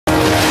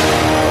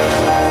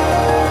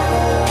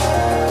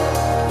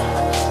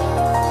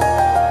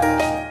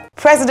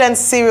President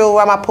Cyril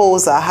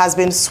Ramaphosa has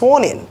been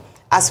sworn in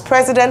as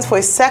president for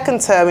his second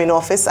term in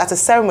office at a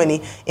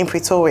ceremony in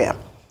Pretoria.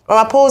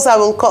 Ramaphosa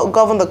will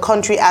govern the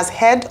country as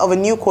head of a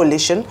new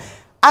coalition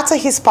after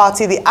his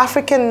party, the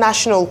African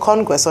National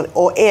Congress,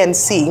 or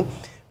ANC,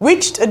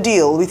 reached a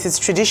deal with its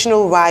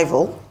traditional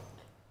rival,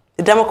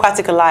 the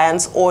Democratic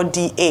Alliance, or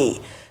DA.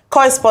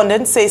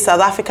 Correspondents say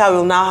South Africa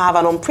will now have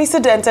an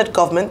unprecedented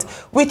government,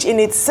 which in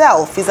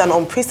itself is an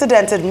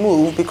unprecedented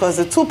move because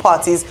the two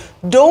parties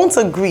don't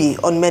agree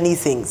on many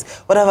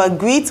things, but have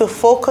agreed to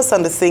focus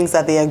on the things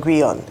that they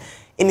agree on.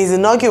 In his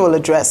inaugural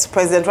address,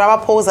 President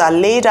Ramaphosa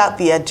laid out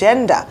the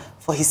agenda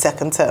for his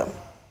second term.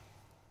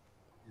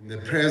 In the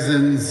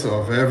presence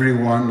of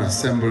everyone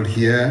assembled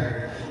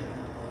here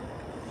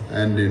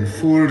and in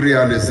full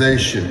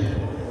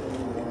realization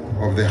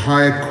of the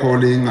high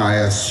calling I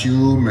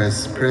assume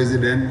as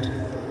President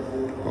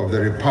of the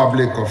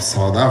Republic of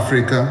South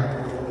Africa,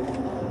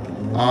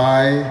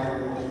 I,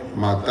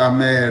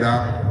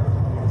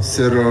 Matamela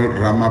Cyril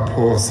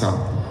Ramaphosa,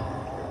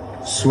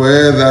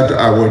 swear that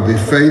I will be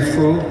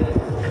faithful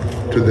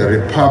to the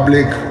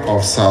Republic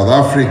of South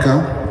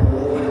Africa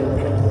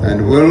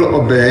and will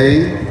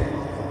obey,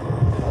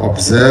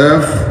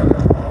 observe,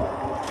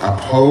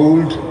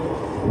 uphold,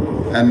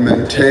 and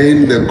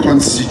maintain the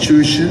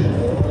Constitution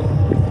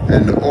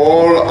and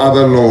all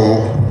other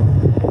law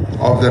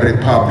of the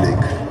Republic.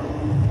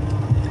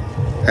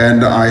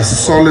 And I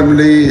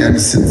solemnly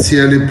and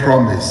sincerely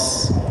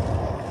promise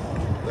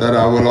that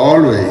I will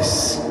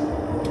always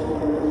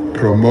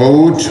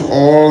promote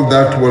all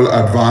that will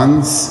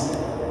advance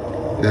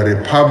the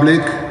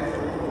Republic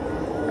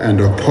and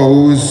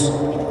oppose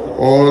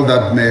all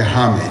that may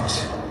harm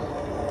it.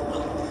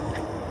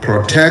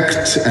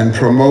 Protect and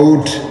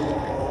promote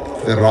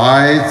the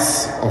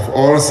rights of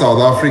all South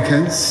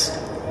Africans,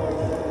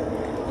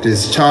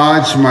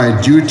 discharge my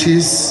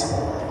duties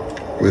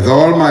with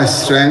all my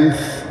strength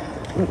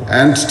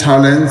and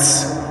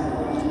talents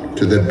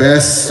to the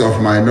best of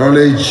my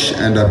knowledge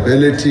and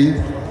ability,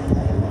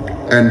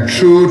 and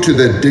true to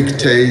the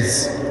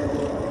dictates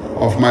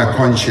of my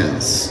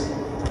conscience.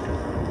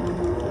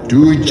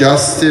 Do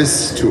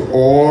justice to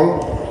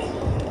all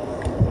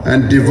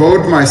and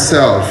devote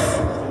myself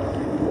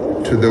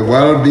to the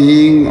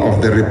well-being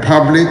of the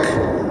Republic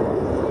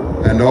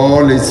and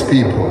all its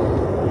people.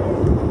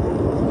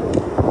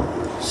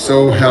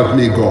 So help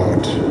me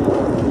God.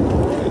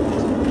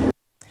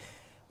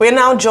 We're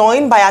now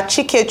joined by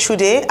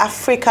Chude,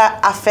 Africa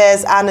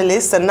Affairs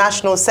Analyst and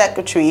National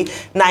Secretary,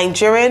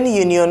 Nigerian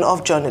Union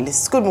of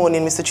Journalists. Good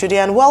morning, Mr. Chude,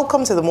 and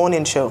welcome to the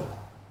morning show.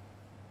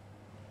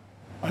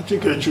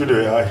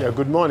 Chude,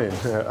 good morning,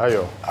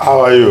 Ayo.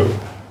 How are you?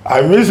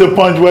 I missed the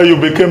point where you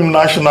became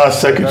National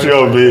Secretary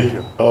of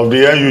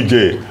the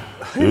NUJ.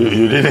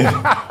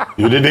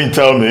 You didn't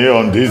tell me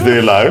on this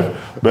day live,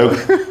 but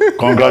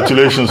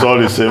congratulations all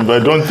the same.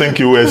 But I don't think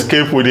you will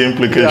escape with the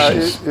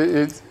implications.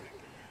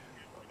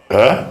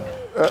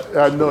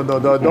 No,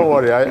 don't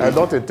worry. I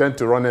don't intend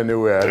to run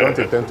anywhere. I don't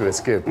intend to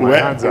escape. My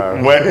hands are...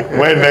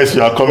 When next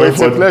you are coming for...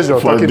 It's a pleasure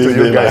talking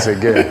to you guys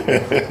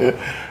again.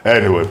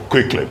 Anyway,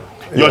 quickly.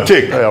 Your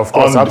take of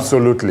course,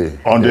 absolutely.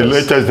 On the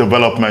latest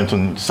development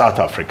in South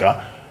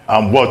Africa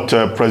and what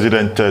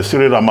President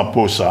Cyril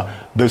Ramaphosa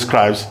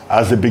describes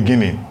as the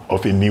beginning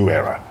of a new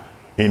era.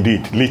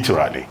 Indeed,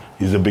 literally,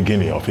 is the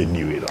beginning of a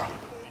new era.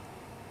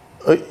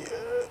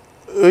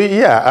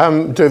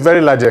 To a very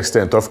large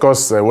extent. Of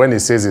course, when he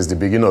says it's the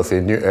beginning of a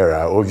new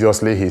era,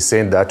 obviously he's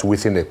saying that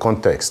within a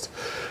context.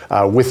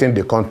 Within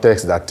the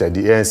context that the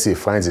ANC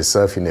finds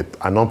itself in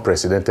an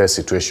unprecedented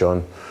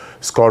situation,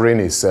 scoring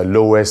its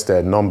lowest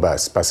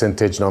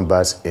percentage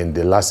numbers in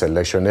the last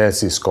election.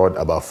 ANC scored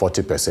about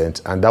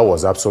 40%, and that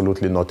was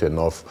absolutely not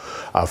enough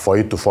for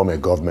it to form a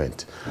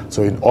government.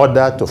 So in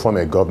order to form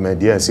a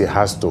government, the ANC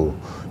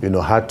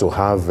had to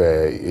have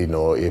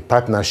a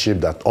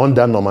partnership that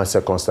under normal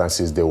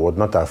circumstances they would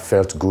not have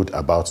felt good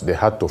about. They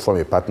had to form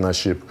a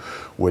partnership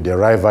with the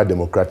rival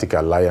Democratic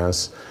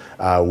Alliance,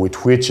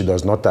 with which it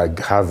does not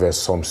have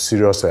some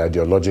serious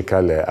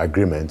ideological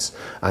agreements,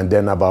 and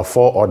then about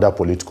 4 other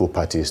political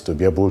parties to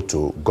be able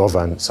to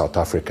govern South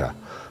Africa.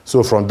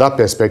 So from that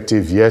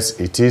perspective, yes,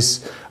 it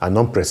is an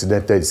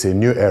unprecedented, it's a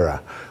new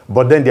era.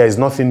 But then there is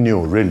nothing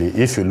new, really,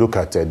 if you look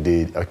at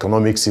the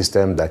economic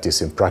system that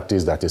is in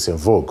practice, that is in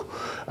vogue.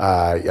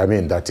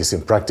 That is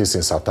in practice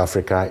in South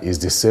Africa, is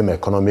the same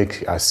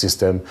economic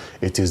system,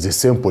 it is the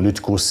same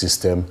political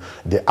system.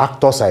 The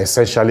actors are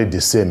essentially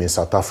the same in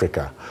South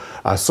Africa.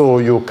 So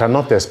you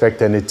cannot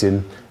expect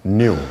anything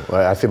new.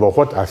 But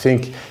what I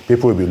think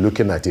people will be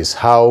looking at is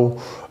how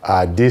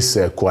this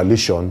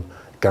coalition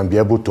can be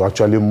able to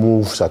actually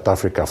move South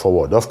Africa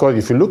forward. Of course,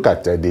 if you look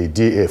at the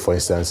DA, for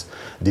instance,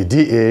 the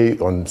DA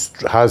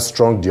has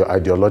strong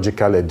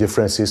ideological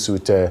differences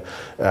with the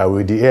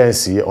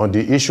ANC on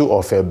the issue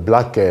of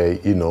black,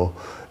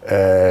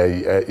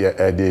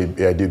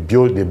 the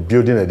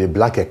building of the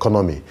black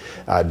economy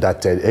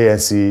that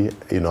ANC,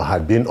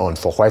 had been on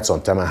for quite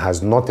some time and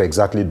has not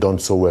exactly done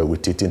so well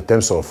with it in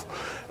terms of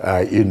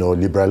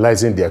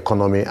liberalizing the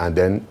economy and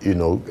then,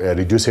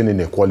 reducing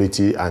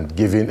inequality and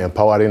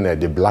empowering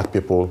the black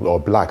people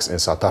or blacks in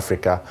South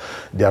Africa.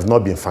 They have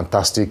not been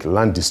fantastic.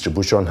 Land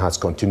distribution has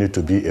continued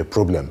to be a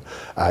problem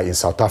in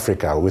South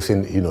Africa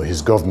within,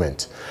 his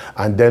government.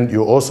 And then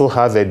you also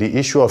have the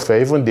issue of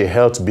even the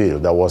health bill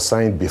that was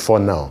signed before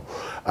now,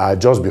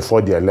 just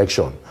before the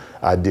election.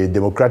 The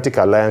Democratic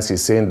Alliance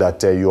is saying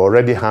that you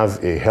already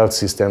have a health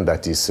system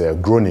that is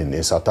groaning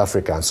in South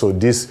Africa, and so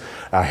this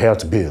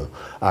health bill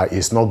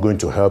is not going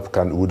to help,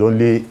 would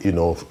only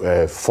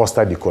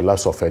foster the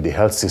collapse of the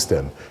health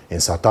system in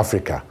South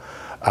Africa.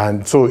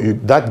 And so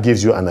that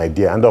gives you an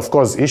idea. And of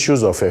course,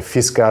 issues of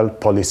fiscal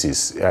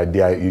policies,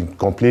 they are in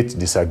complete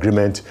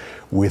disagreement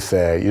with the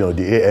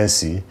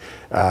ANC,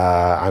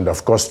 and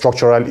of course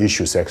structural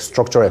issues,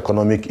 structural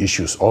economic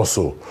issues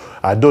also,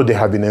 though they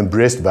have been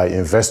embraced by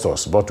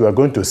investors. But we are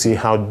going to see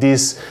how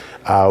this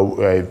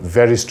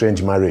very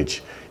strange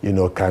marriage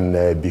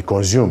can be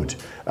consumed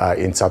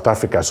in South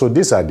Africa. So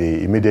these are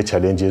the immediate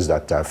challenges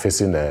that are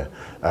facing the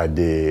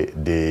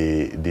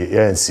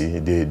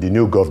ANC, the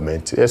new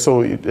government. So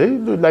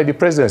like the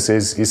president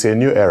says, it's a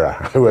new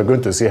era. We're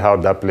going to see how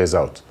that plays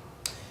out.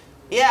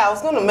 Yeah, I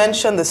was going to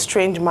mention the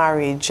strange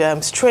marriage,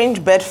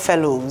 strange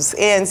bedfellows,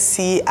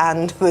 ANC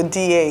and the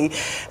DA.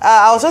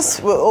 I was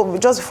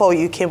just before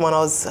you came on, I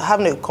was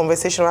having a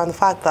conversation around the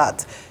fact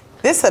that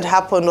this had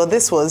happened, or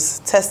this was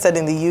tested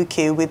in the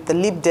UK with the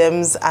Lib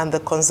Dems and the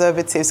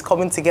Conservatives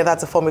coming together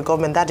to form a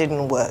government. That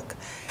didn't work.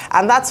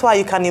 And that's why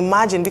you can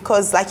imagine,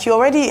 because like you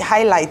already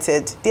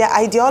highlighted, their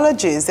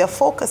ideologies, their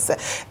focus,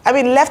 I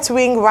mean,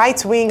 left-wing,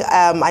 right-wing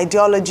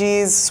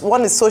ideologies,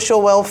 one is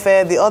social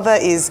welfare, the other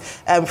is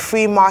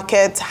free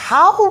market.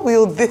 How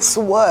will this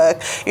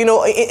work,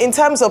 in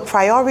terms of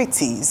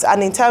priorities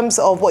and in terms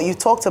of what you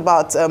talked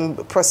about,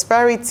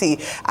 prosperity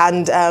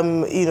and,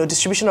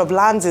 distribution of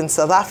lands in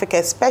South Africa,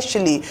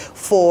 especially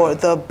for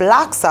the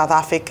black South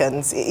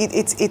Africans?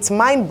 It's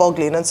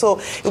mind-boggling. And so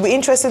it'll be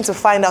interesting to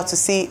find out, to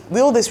see,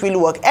 will this really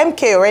work?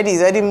 MK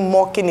is already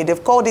mocking it.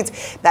 They've called it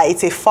that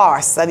it's a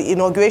farce, that the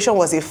inauguration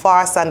was a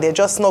farce and they're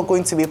just not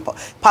going to be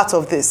part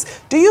of this.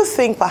 Do you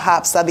think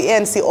perhaps that the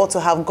ANC ought to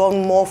have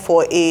gone more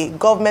for a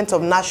government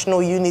of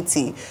national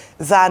unity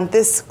than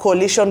this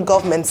coalition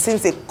government,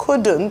 since they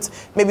couldn't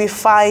maybe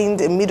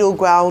find a middle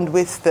ground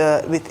with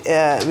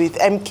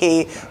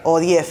MK or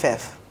the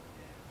EFF?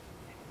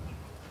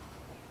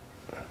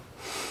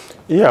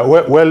 Yeah,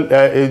 well,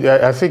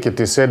 I think it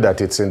is said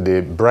that it's in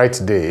the bright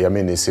day. I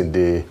mean, it's in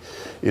the,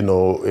 in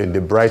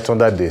the bright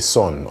under the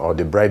sun, or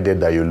the bright day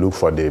that you look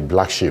for the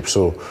black sheep.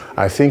 So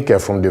I think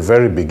from the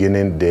very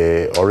beginning,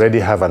 they already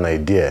have an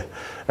idea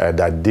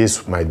that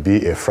this might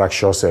be a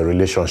fractious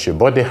relationship.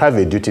 But they have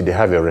a duty, they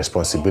have a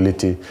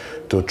responsibility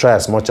to try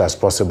as much as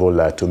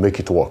possible to make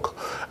it work.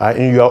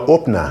 In your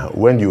opener,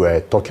 when you were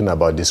talking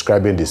about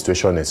describing the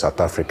situation in South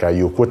Africa,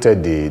 you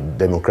quoted the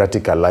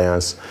Democratic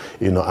Alliance,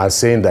 as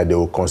saying that they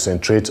will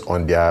concentrate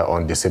on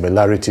the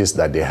similarities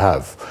that they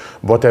have.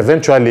 But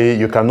eventually,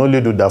 you can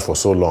only do that for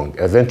so long.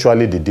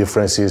 Eventually, the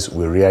differences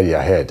will rear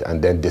their head, and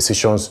then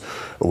decisions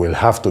will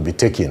have to be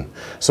taken.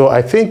 So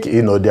I think, they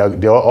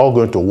are all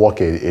going to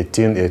walk a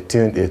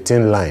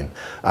thin line.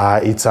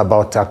 It's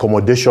about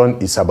accommodation.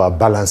 It's about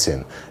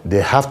balancing.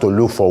 They have to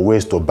look for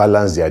ways to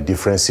balance their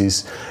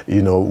differences,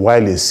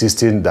 while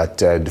insisting that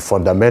the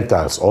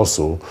fundamentals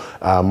also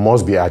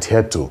must be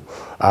adhered to.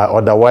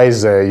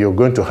 Otherwise, you're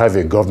going to have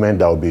a government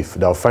that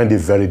will find it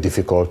very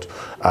difficult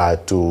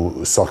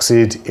to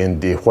succeed in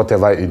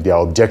their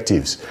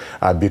objectives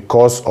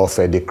because of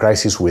the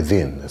crisis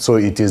within. So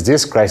it is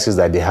this crisis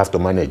that they have to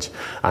manage.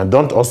 And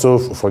don't also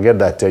forget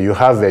that you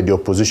have the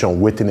opposition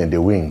waiting in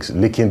the wings,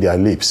 licking their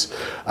lips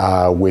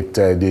with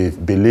the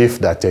belief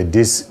that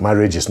this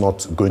marriage is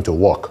not going to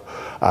work.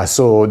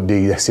 So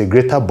there's a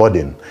greater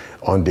burden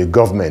on the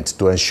government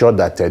to ensure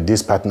that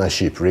this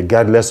partnership,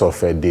 regardless of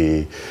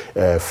the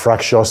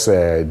fractious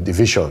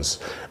divisions,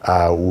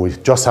 we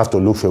just have to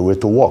look for a way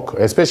to work.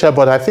 Especially,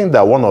 but I think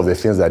that one of the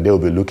things that they will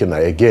be looking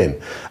at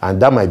again,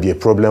 and that might be a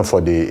problem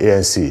for the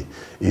ANC,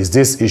 is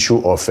this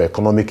issue of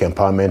economic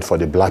empowerment for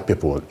the black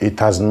people. It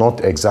has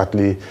not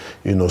exactly,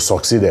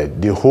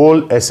 succeeded. The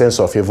whole essence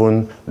of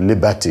even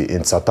liberty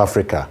in South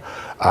Africa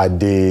at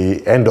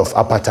the end of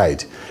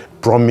apartheid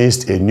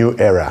promised a new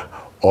era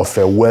of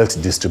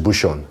wealth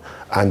distribution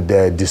and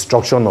the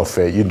destruction of,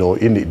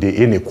 the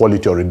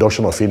inequality or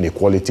reduction of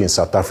inequality in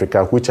South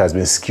Africa, which has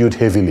been skewed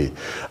heavily,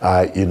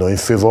 in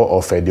favor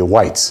of the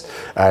whites.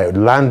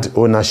 Land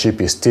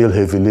ownership is still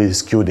heavily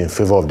skewed in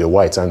favor of the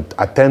whites, and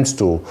attempts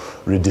to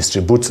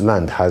redistribute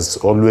land has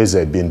always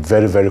been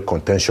very, very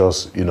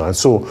contentious, and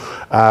so,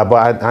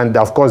 and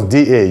of course,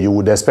 DA, you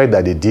would expect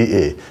that the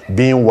DA,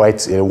 being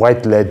white, a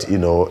white-led,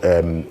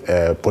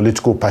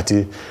 political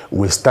party,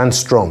 will stand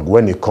strong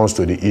when it comes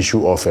to the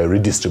issue of a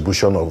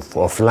redistribution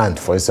of land,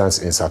 for instance,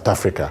 in South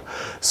Africa.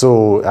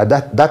 So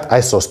that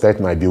I suspect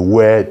might be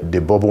where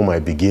the bubble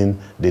might begin,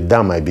 the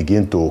dam might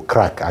begin to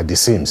crack at the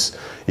seams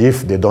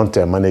if they don't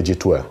manage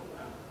it well.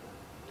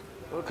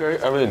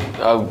 Okay, I mean,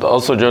 I'll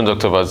also join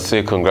Dr. Vat to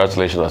say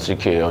congratulations,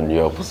 Achike, on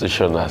your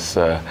position as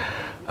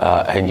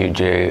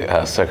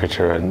NUJ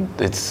Secretary, and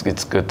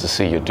it's good to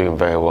see you doing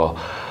very well.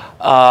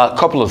 A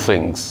couple of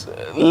things.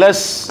 Let's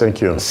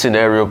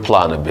scenario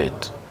plan a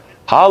bit.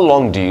 How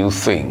long do you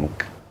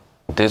think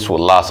this will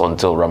last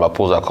until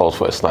Ramaphosa calls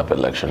for a snap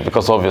election?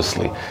 Because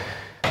obviously,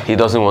 he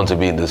doesn't want to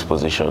be in this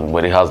position,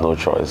 but he has no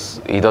choice.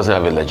 He doesn't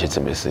have a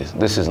legitimacy.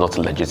 This is not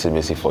a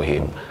legitimacy for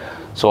him.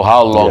 So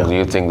how long do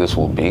you think this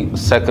will be?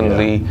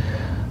 Secondly,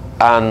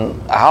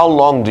 and how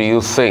long do you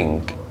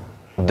think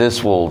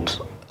this will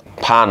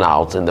pan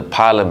out in the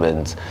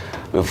parliament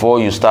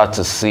before you start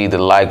to see the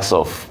likes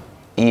of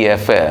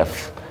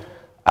EFF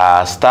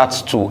start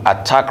to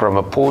attack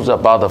Ramaphosa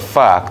about the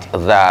fact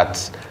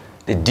that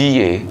the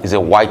DA is a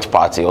white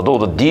party? Although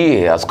the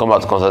DA has come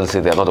out to constantly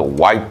say they're not a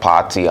white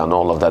party and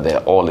all of that,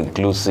 they're all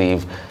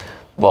inclusive,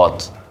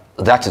 but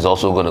that is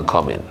also going to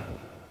come in.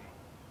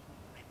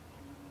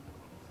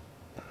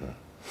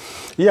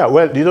 Yeah,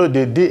 well, you know,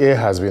 the DA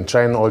has been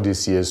trying all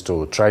these years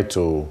to try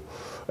to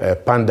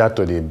pander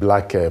to the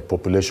black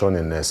population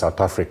in South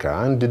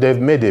Africa, and they've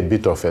made a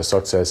bit of a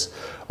success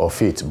of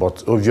it.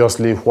 But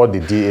obviously, what the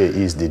DA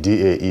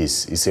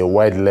is a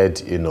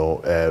wide-led, you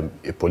know,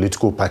 a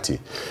political party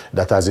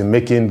that has been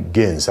making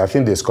gains. I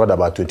think they scored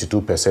about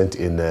 22%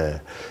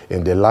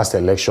 in the last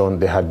election.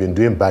 They had been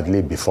doing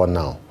badly before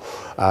now,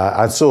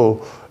 and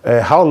so.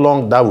 How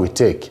long that will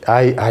take,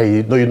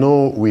 you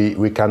know,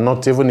 we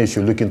cannot, even if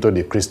you look into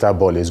the crystal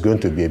ball, it's going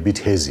to be a bit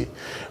hazy.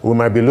 We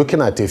might be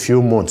looking at a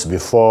few months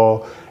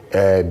before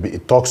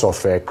talks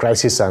of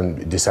crisis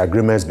and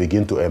disagreements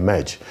begin to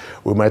emerge.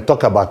 We might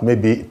talk about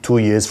maybe 2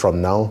 years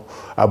from now,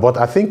 but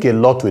I think a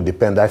lot will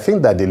depend. I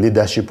think that the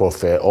leadership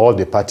of all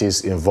the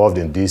parties involved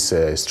in this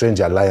strange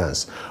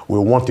alliance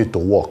will want it to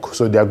work.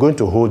 So they are going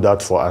to hold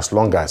out for as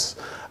long as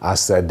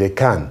they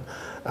can.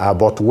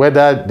 But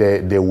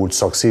whether they would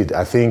succeed,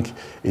 I think,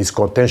 is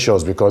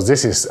contentious because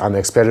this is an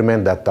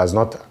experiment that has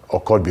not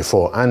occurred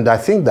before. And I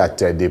think that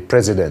the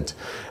president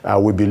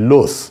will be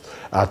loath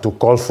to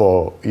call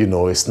for, you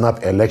know, a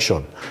snap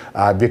election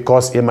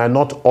because it might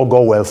not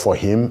augur well for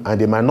him, and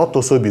it might not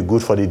also be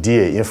good for the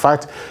DA. In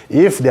fact,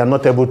 if they are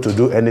not able to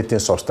do anything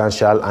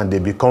substantial and they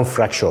become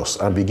fractious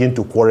and begin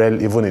to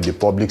quarrel even in the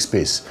public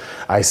space,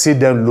 I see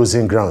them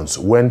losing grounds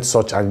when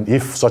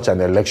if such an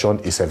election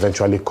is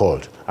eventually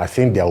called. I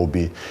think there will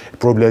be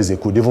problems. They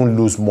could even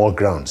lose more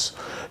grounds,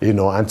 you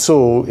know. And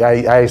so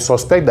I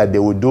suspect that they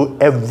will do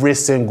every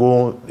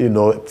single, you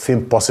know,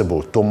 thing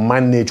possible to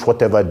manage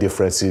whatever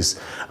differences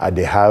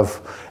they have,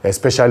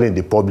 especially in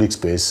the public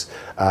space,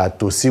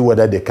 to see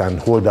whether they can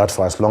hold out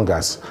for as long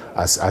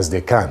as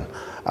they can.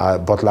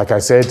 But like I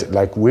said,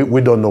 like we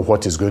don't know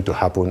what is going to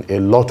happen. A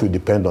lot will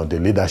depend on the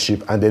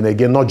leadership. And then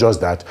again, not just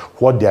that,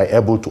 what they are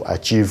able to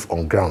achieve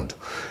on ground,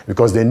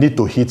 because they need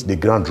to hit the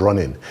ground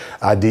running.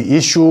 The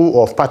issue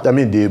of,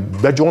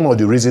 one of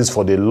the reasons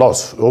for the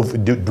loss of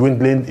the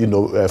dwindling, you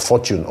know,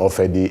 fortune of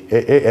the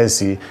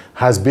ANC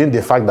has been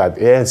the fact that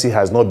ANC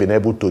has not been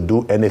able to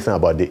do anything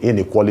about the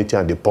inequality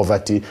and the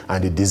poverty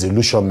and the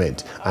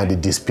disillusionment and the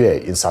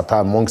despair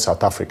among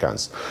South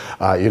Africans.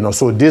 You know,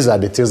 so these are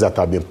the things that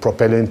have been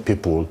propelling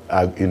people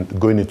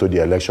going into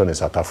the election in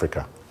South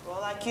Africa. Well,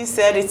 like you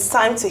said, it's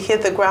time to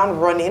hit the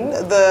ground running.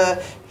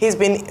 He's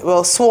been,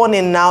 well, sworn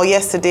in now.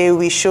 Yesterday,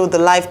 we showed the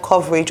live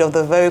coverage of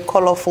the very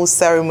colorful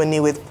ceremony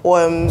with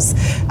poems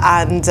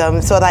and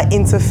so that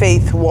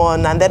interfaith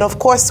one. And then, of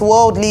course,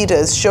 world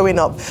leaders showing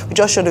up. We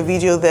just showed a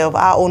video there of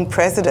our own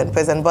President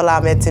Bola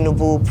Ahmed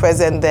Tinubu,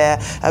 present there,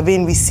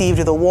 being received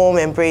with a warm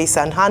embrace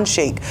and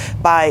handshake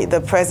by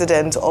the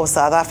President of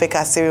South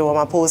Africa, Cyril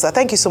Ramaphosa.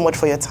 Thank you so much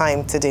for your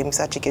time today,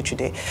 Mr. Achike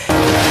Chude.